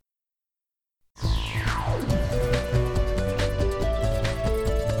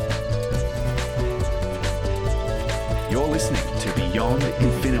Beyond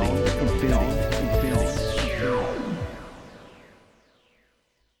Infinity.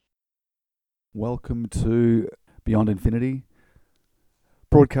 Welcome to Beyond Infinity,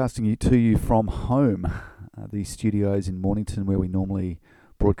 broadcasting to you from home, the studios in Mornington where we normally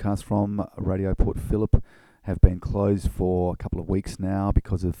broadcast from. Radio Port Phillip have been closed for a couple of weeks now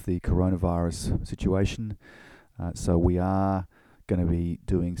because of the coronavirus situation. So we are going to be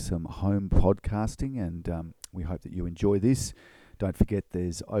doing some home podcasting, and we hope that you enjoy this. Don't forget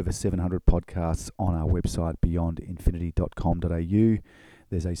there's over 700 podcasts on our website, beyondinfinity.com.au.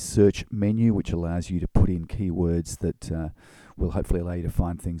 There's a search menu which allows you to put in keywords that will hopefully allow you to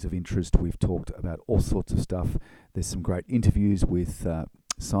find things of interest. We've talked about all sorts of stuff. There's some great interviews with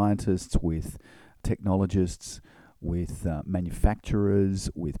scientists, with technologists, with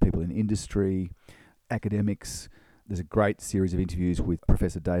manufacturers, with people in industry, academics. There's a great series of interviews with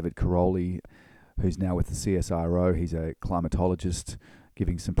Professor David Karoly, who's now with the CSIRO. He's a climatologist,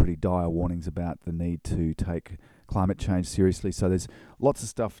 giving some pretty dire warnings about the need to take climate change seriously. So there's lots of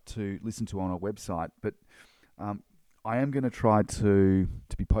stuff to listen to on our website, but I am going to try to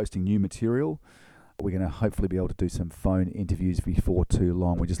be posting new material. We're going to hopefully be able to do some phone interviews before too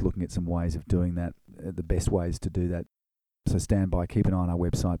long. We're just looking at some ways of doing that, the best ways to do that. So stand by, keep an eye on our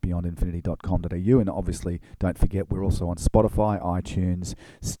website, beyondinfinity.com.au, and obviously don't forget we're also on Spotify, iTunes,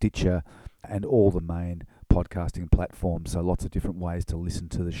 Stitcher, and all the main podcasting platforms. So lots of different ways to listen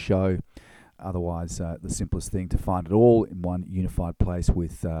to the show. Otherwise, the simplest thing to find it all in one unified place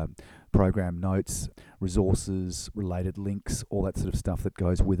with program notes, resources, related links, all that sort of stuff that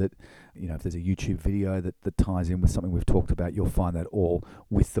goes with it. You know, if there's a YouTube video that ties in with something we've talked about, you'll find that all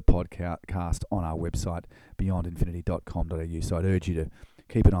with the podcast on our website, beyondinfinity.com.au. So I'd urge you to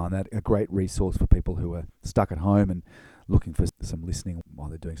keep an eye on that. A great resource for people who are stuck at home and looking for some listening while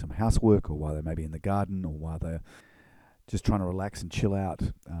they're doing some housework, or while they're maybe in the garden, or while they're just trying to relax and chill out.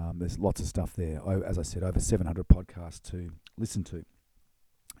 There's lots of stuff there. As I said, over 700 podcasts to listen to.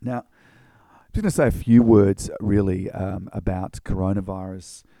 Now, I'm just going to say a few words really about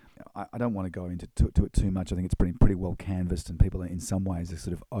coronavirus. I don't want to go into it too much. I think it's pretty well canvassed, and people in some ways are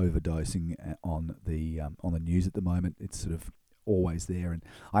sort of overdosing on the news at the moment. It's sort of always there, and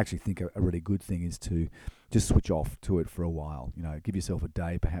I actually think a really good thing is to just switch off to it for a while. You know, give yourself a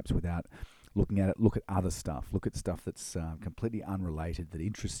day perhaps without looking at it. Look at other stuff. Look at stuff that's completely unrelated, that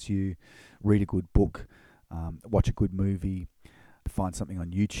interests you. Read a good book. Watch a good movie. Find something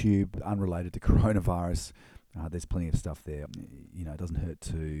on YouTube unrelated to coronavirus. There's plenty of stuff there. You know, it doesn't hurt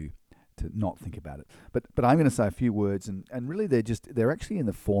to not think about it. But I'm going to say a few words, and really they're actually in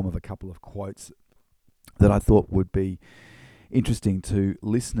the form of a couple of quotes that I thought would be interesting to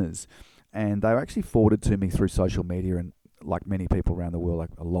listeners. And they were actually forwarded to me through social media, and like many people around the world, like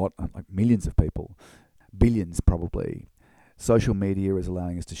millions of people, billions probably, social media is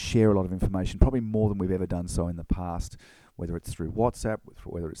allowing us to share a lot of information, probably more than we've ever done so in the past, whether it's through WhatsApp,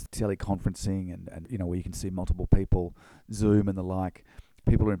 whether it's teleconferencing, and you know, where you can see multiple people, Zoom and the like.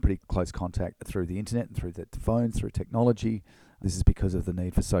 People are in pretty close contact through the internet and through the phones, through technology. This is because of the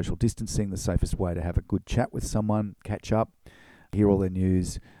need for social distancing. The safest way to have a good chat with someone, catch up, hear all their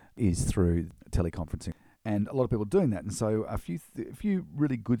news, is through teleconferencing. And a lot of people are doing that. And so a few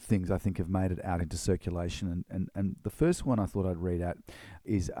really good things, I think, have made it out into circulation. And the first one I thought I'd read out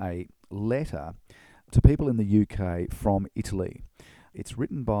is a letter to people in the UK from Italy. It's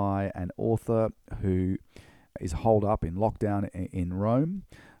written by an author who is holed up in lockdown in Rome.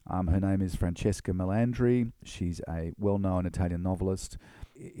 Her name is Francesca Melandri. She's a well-known Italian novelist.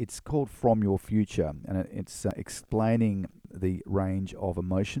 It's called From Your Future, and it's explaining the range of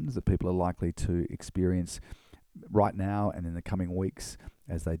emotions that people are likely to experience right now and in the coming weeks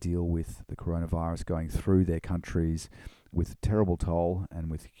as they deal with the coronavirus going through their countries with terrible toll and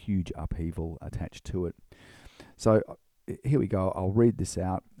with huge upheaval attached to it. So here we go. I'll read this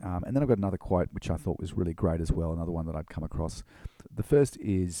out. And then I've got another quote which I thought was really great as well, another one that I'd come across. The first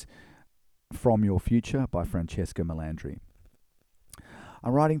is From Your Future by Francesca Melandri.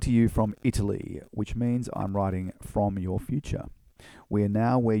 I'm writing to you from Italy, which means I'm writing from your future. We are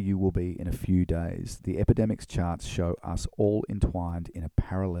now where you will be in a few days. The epidemic's charts show us all entwined in a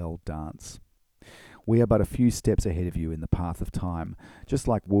parallel dance. We are but a few steps ahead of you in the path of time, just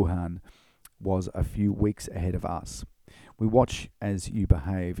like Wuhan was a few weeks ahead of us. We watch as you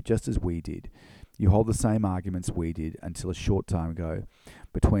behave, just as we did. You hold the same arguments we did until a short time ago,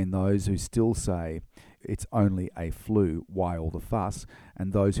 between those who still say it's only a flu, why all the fuss,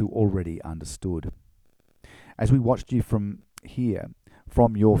 and those who already understood. As we watched you from here,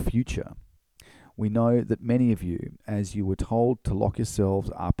 from your future, we know that many of you, as you were told to lock yourselves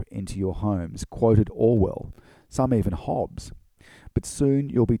up into your homes, quoted Orwell, some even Hobbes. But soon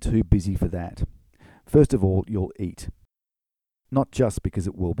you'll be too busy for that. First of all, you'll eat. Not just because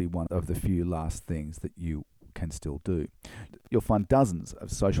it will be one of the few last things that you can still do. You'll find dozens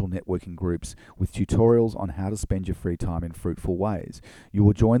of social networking groups with tutorials on how to spend your free time in fruitful ways. You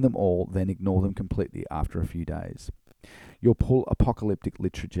will join them all, then ignore them completely after a few days. You'll pull apocalyptic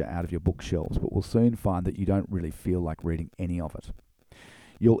literature out of your bookshelves, but will soon find that you don't really feel like reading any of it.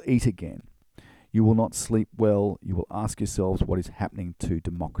 You'll eat again. You will not sleep well. You will ask yourselves what is happening to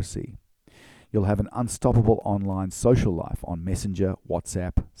democracy. You'll have an unstoppable online social life on Messenger,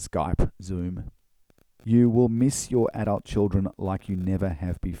 WhatsApp, Skype, Zoom. You will miss your adult children like you never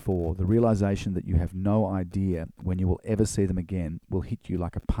have before. The realization that you have no idea when you will ever see them again will hit you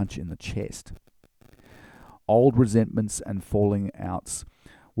like a punch in the chest. Old resentments and falling outs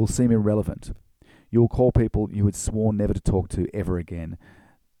will seem irrelevant. You will call people you had sworn never to talk to ever again,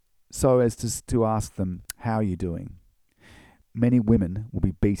 so as to ask them, how are you doing? Many women will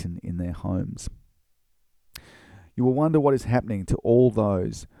be beaten in their homes. You will wonder what is happening to all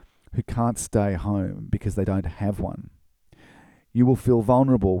those who can't stay home because they don't have one. You will feel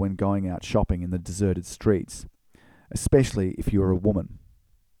vulnerable when going out shopping in the deserted streets, especially if you are a woman.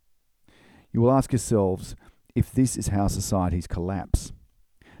 You will ask yourselves if this is how societies collapse.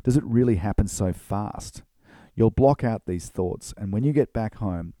 Does it really happen so fast? You'll block out these thoughts, and when you get back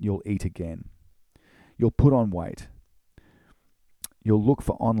home, you'll eat again. You'll put on weight. You'll look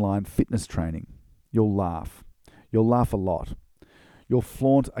for online fitness training. You'll laugh. You'll laugh a lot. You'll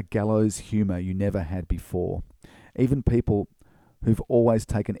flaunt a gallows humour you never had before. Even people who've always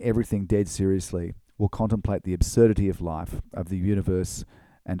taken everything dead seriously will contemplate the absurdity of life, of the universe,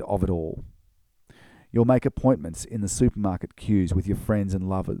 and of it all. You'll make appointments in the supermarket queues with your friends and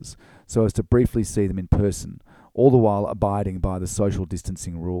lovers so as to briefly see them in person, all the while abiding by the social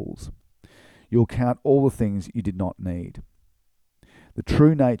distancing rules. You'll count all the things you did not need. The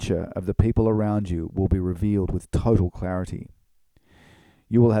true nature of the people around you will be revealed with total clarity.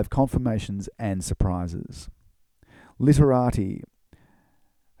 You will have confirmations and surprises. Literati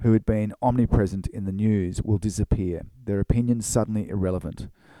who had been omnipresent in the news will disappear, their opinions suddenly irrelevant.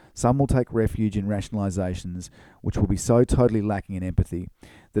 Some will take refuge in rationalizations which will be so totally lacking in empathy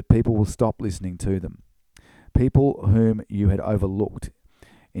that people will stop listening to them. People whom you had overlooked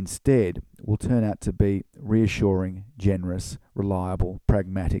instead will turn out to be reassuring, generous, reliable,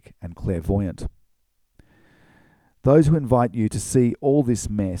 pragmatic, and clairvoyant. Those who invite you to see all this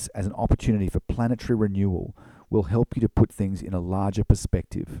mess as an opportunity for planetary renewal will help you to put things in a larger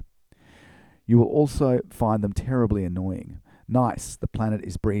perspective. You will also find them terribly annoying. Nice, the planet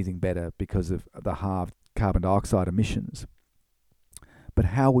is breathing better because of the halved carbon dioxide emissions. But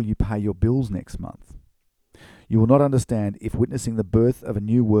how will you pay your bills next month? You will not understand if witnessing the birth of a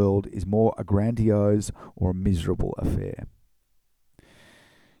new world is more a grandiose or a miserable affair.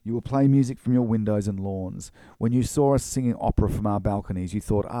 You will play music from your windows and lawns. When you saw us singing opera from our balconies, you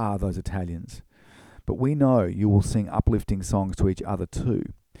thought, those Italians. But we know you will sing uplifting songs to each other too.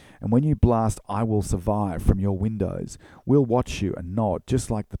 And when you blast I Will Survive from your windows, we'll watch you and nod, just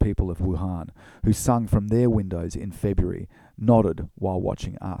like the people of Wuhan, who sung from their windows in February, nodded while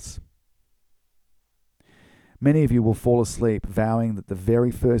watching us. Many of you will fall asleep vowing that the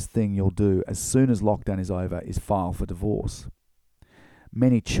very first thing you'll do as soon as lockdown is over is file for divorce.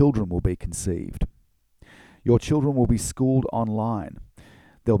 Many children will be conceived. Your children will be schooled online.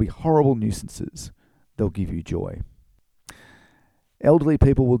 There'll be horrible nuisances. They'll give you joy. Elderly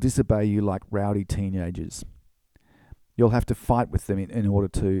people will disobey you like rowdy teenagers. You'll have to fight with them in order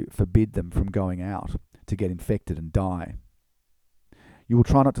to forbid them from going out, to get infected and die. You will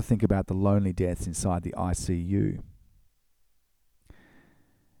try not to think about the lonely deaths inside the ICU.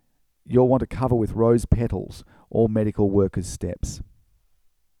 You'll want to cover with rose petals all medical workers' steps.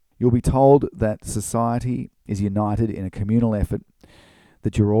 You'll be told that society is united in a communal effort,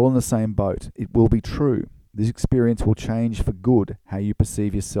 that you're all in the same boat. It will be true. This experience will change for good how you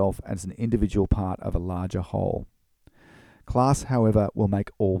perceive yourself as an individual part of a larger whole. Class, however, will make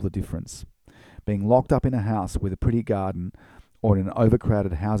all the difference. Being locked up in a house with a pretty garden or in an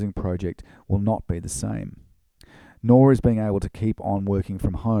overcrowded housing project will not be the same. Nor is being able to keep on working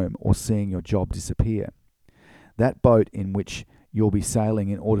from home or seeing your job disappear. That boat in which you'll be sailing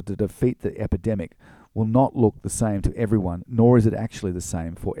in order to defeat the epidemic will not look the same to everyone, nor is it actually the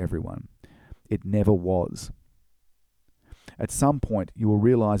same for everyone. It never was. At some point, you will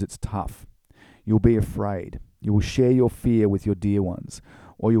realize it's tough. You'll be afraid. You will share your fear with your dear ones,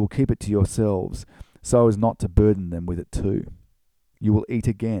 or you will keep it to yourselves so as not to burden them with it too. You will eat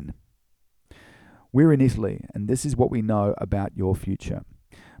again. We're in Italy, and this is what we know about your future.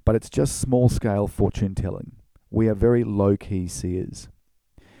 But it's just small-scale fortune-telling. we are very low-key seers.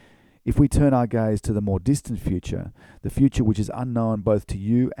 If we turn our gaze to the more distant future, the future which is unknown both to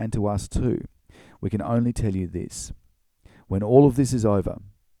you and to us too, we can only tell you this: when all of this is over,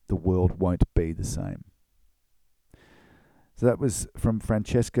 the world won't be the same. So that was from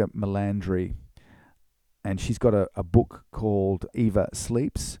Francesca Melandri, and she's got a book called Eva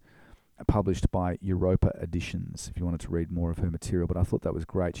Sleeps, published by Europa Editions, if you wanted to read more of her material. But I thought that was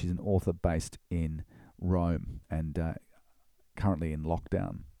great. She's an author based in Rome and currently in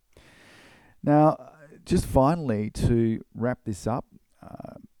lockdown. Now, just finally, to wrap this up,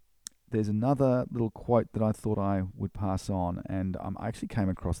 there's another little quote that I thought I would pass on, and I actually came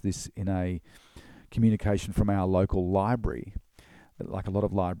across this in a communication from our local library. Like a lot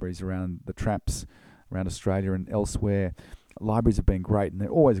of libraries around the traps, around Australia and elsewhere, libraries have been great, and they're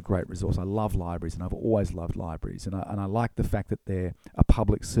always a great resource. I love libraries, and I've always loved libraries, and I like the fact that they're a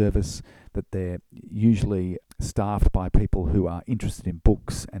public service, that they're usually staffed by people who are interested in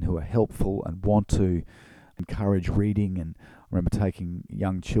books and who are helpful and want to encourage reading. And I remember taking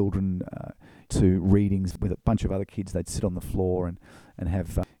young children to readings with a bunch of other kids. They'd sit on the floor and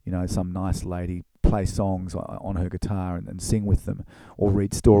have some nice lady play songs on her guitar and sing with them, or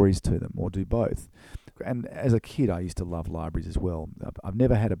read stories to them, or do both. And as a kid, I used to love libraries as well. I've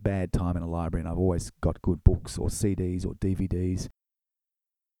never had a bad time in a library, and I've always got good books or CDs or DVDs.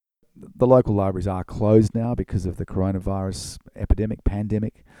 The local libraries are closed now because of the coronavirus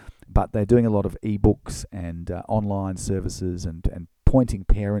pandemic, but they're doing a lot of e-books and online services and pointing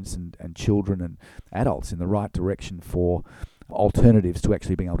parents and children and adults in the right direction for alternatives to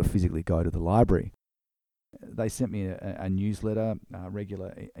actually being able to physically go to the library. They sent me a newsletter,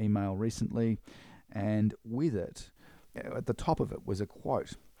 regular email recently, and with it, at the top of it was a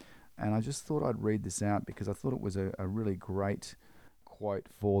quote. And I just thought I'd read this out because I thought it was a really great quote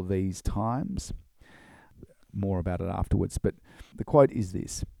for these times. More about it afterwards, but the quote is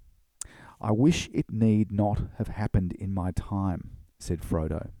this: "I wish it need not have happened in my time," said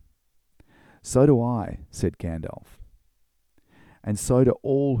Frodo. "So do I," said Gandalf. "And so do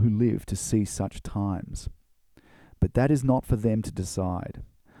all who live to see such times. But that is not for them to decide.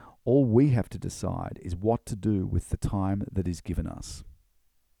 All we have to decide is what to do with the time that is given us."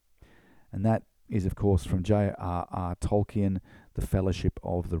 And that is, of course, from J.R.R. Tolkien, The Fellowship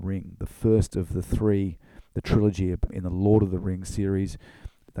of the Ring, the first of the three, the trilogy in the Lord of the Rings series.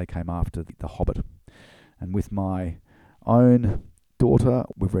 They came after The Hobbit. And with my own daughter,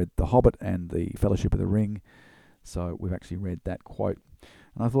 we've read The Hobbit and The Fellowship of the Ring, so we've actually read that quote.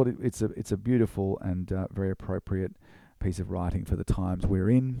 And I thought it's a beautiful and very appropriate piece of writing for the times we're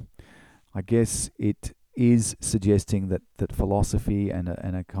in. I guess it is suggesting that philosophy and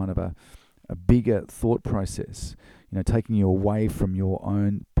a kind of a bigger thought process, taking you away from your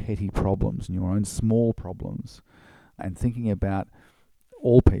own petty problems and your own small problems, and thinking about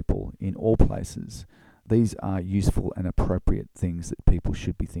all people in all places. These are useful and appropriate things that people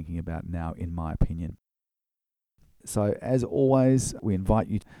should be thinking about now, in my opinion. So, as always, we invite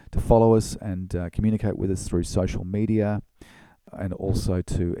you to follow us and communicate with us through social media, and also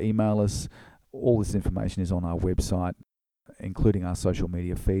to email us. All this information is on our website, including our social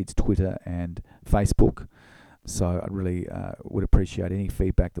media feeds, Twitter and Facebook. So I really would appreciate any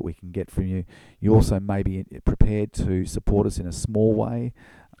feedback that we can get from you. You also may be prepared to support us in a small way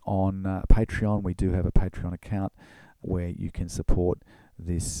on Patreon. We do have a Patreon account where you can support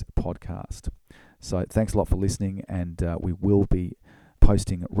this podcast. So thanks a lot for listening, and we will be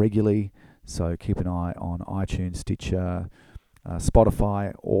posting regularly. So keep an eye on iTunes, Stitcher,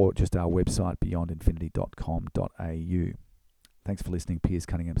 Spotify, or just our website, beyondinfinity.com.au. Thanks for listening. Piers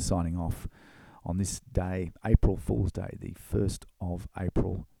Cunningham signing off on this day, April Fool's Day, the 1st of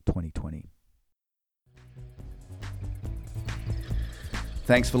April 2020.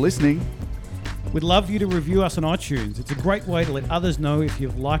 Thanks for listening. We'd love you to review us on iTunes. It's a great way to let others know if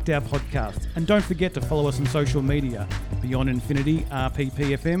you've liked our podcast. And don't forget to follow us on social media, Beyond Infinity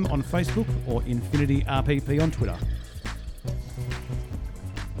RPPFM on Facebook or Infinity RPP on Twitter.